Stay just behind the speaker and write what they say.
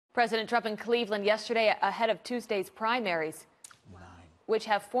President Trump in Cleveland yesterday ahead of Tuesday's primaries, which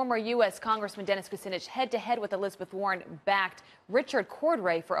have former U.S. Congressman Dennis Kucinich head-to-head with Elizabeth Warren backed Richard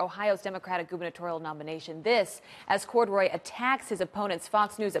Cordray for Ohio's Democratic gubernatorial nomination. This as Cordray attacks his opponent's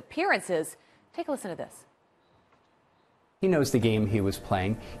Fox News appearances. Take a listen to this. He knows the game he was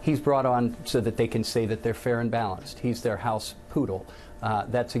playing. He's brought on so that they can say that they're fair and balanced. He's their house poodle.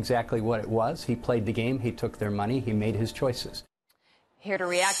 That's exactly what it was. He played the game. He took their money. He made his choices. Here to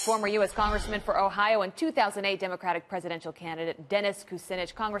react, former U.S. Congressman for Ohio and 2008 Democratic presidential candidate Dennis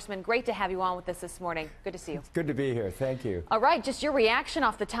Kucinich. Congressman, great to have you on with us this morning. Good to see you. It's good to be here. Thank you. All right, just your reaction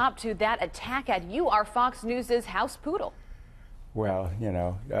off the top to that attack at you, our Fox News' house poodle. Well, you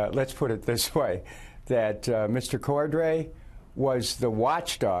know, let's put it this way, that Mr. Cordray was the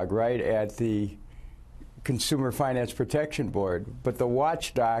watchdog, right, at the Consumer Finance Protection Board, but the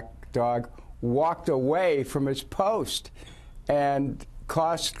watchdog walked away from his post and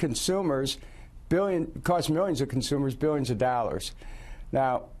cost millions of consumers billions of dollars.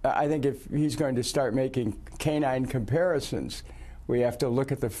 Now, I think if he's going to start making canine comparisons, we have to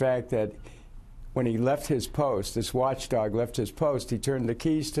look at the fact that when he left his post, this watchdog left his post, he turned the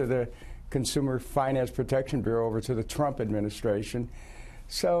keys to the Consumer Finance Protection Bureau over to the Trump administration.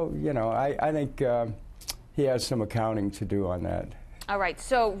 So, you know, I think he has some accounting to do on that. All right,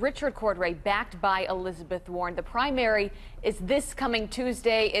 so Richard Cordray backed by Elizabeth Warren. The primary is this coming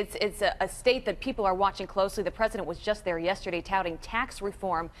Tuesday. It's a state that people are watching closely. The president was just there yesterday touting tax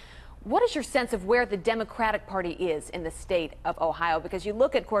reform. What is your sense of where the Democratic Party is in the state of Ohio? Because you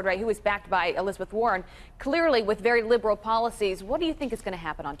look at Cordray, who is backed by Elizabeth Warren, clearly with very liberal policies. What do you think is going to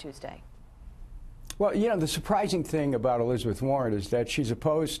happen on Tuesday? Well, you know, the surprising thing about Elizabeth Warren is that she's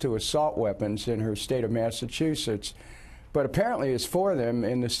opposed to assault weapons in her state of Massachusetts, but apparently is for them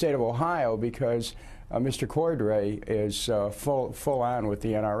in the state of Ohio because Mr. Cordray is full on with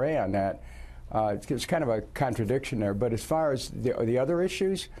the NRA on that. It's kind of a contradiction there. But as far as the other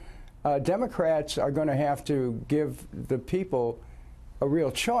issues, Democrats are going to have to give the people a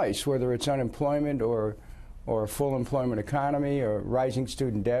real choice, whether it's unemployment or a full employment economy, or rising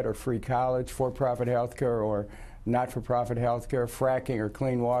student debt, or free college, for-profit health care or not-for-profit health care, fracking or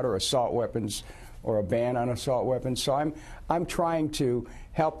clean water, assault weapons, or a ban on assault weapons. So I'm trying to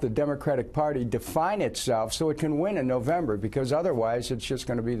help the Democratic Party define itself so it can win in November, because otherwise it's just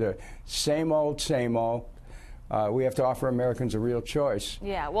going to be the same old, same old. We have to offer Americans a real choice.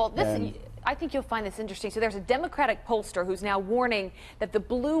 Yeah, well, I think you'll find this interesting. So there's a Democratic pollster who's now warning that the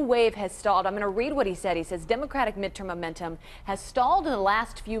blue wave has stalled. I'm going to read what he said. He says Democratic midterm momentum has stalled in the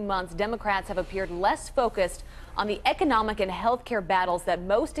last few months. Democrats have appeared less focused on the economic and health care battles that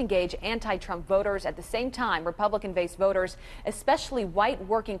most engage anti-Trump voters. At the same time, Republican-based voters, especially white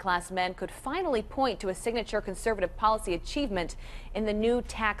working-class men, could finally point to a signature conservative policy achievement in the new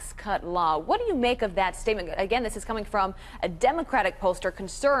tax cut law. What do you make of that statement? Again, this is coming from a Democratic pollster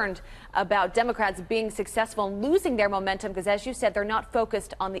concerned about Democrats being successful and losing their momentum because, as you said, they're not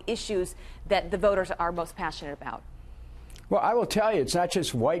focused on the issues that the voters are most passionate about. Well, I will tell you, it's not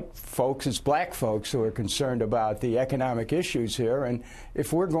just white folks, it's black folks who are concerned about the economic issues here. And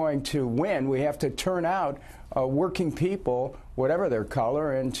if we're going to win, we have to turn out working people, whatever their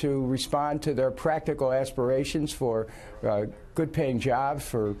color, and to respond to their practical aspirations for good paying jobs,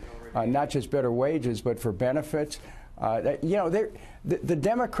 for not just better wages, but for benefits. You know, the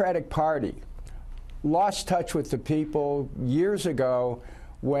Democratic Party lost touch with the people years ago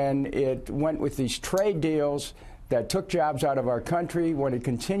when it went with these trade deals that took jobs out of our country, when it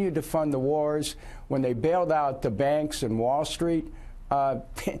continued to fund the wars, when they bailed out the banks and Wall Street.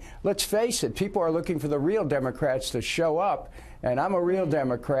 Let's face it, people are looking for the real Democrats to show up, and I'm a real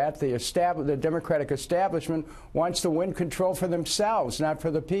Democrat. The Democratic establishment wants to win control for themselves, not for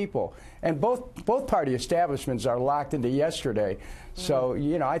the people. And both party establishments are locked into yesterday. So,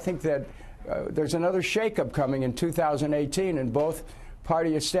 you know, I think that there's another shakeup coming in 2018, and both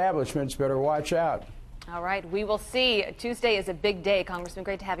party establishments better watch out. All right, we will see. Tuesday is a big day. Congressman,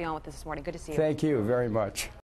 great to have you on with us this morning. Good to see you. Thank you very much.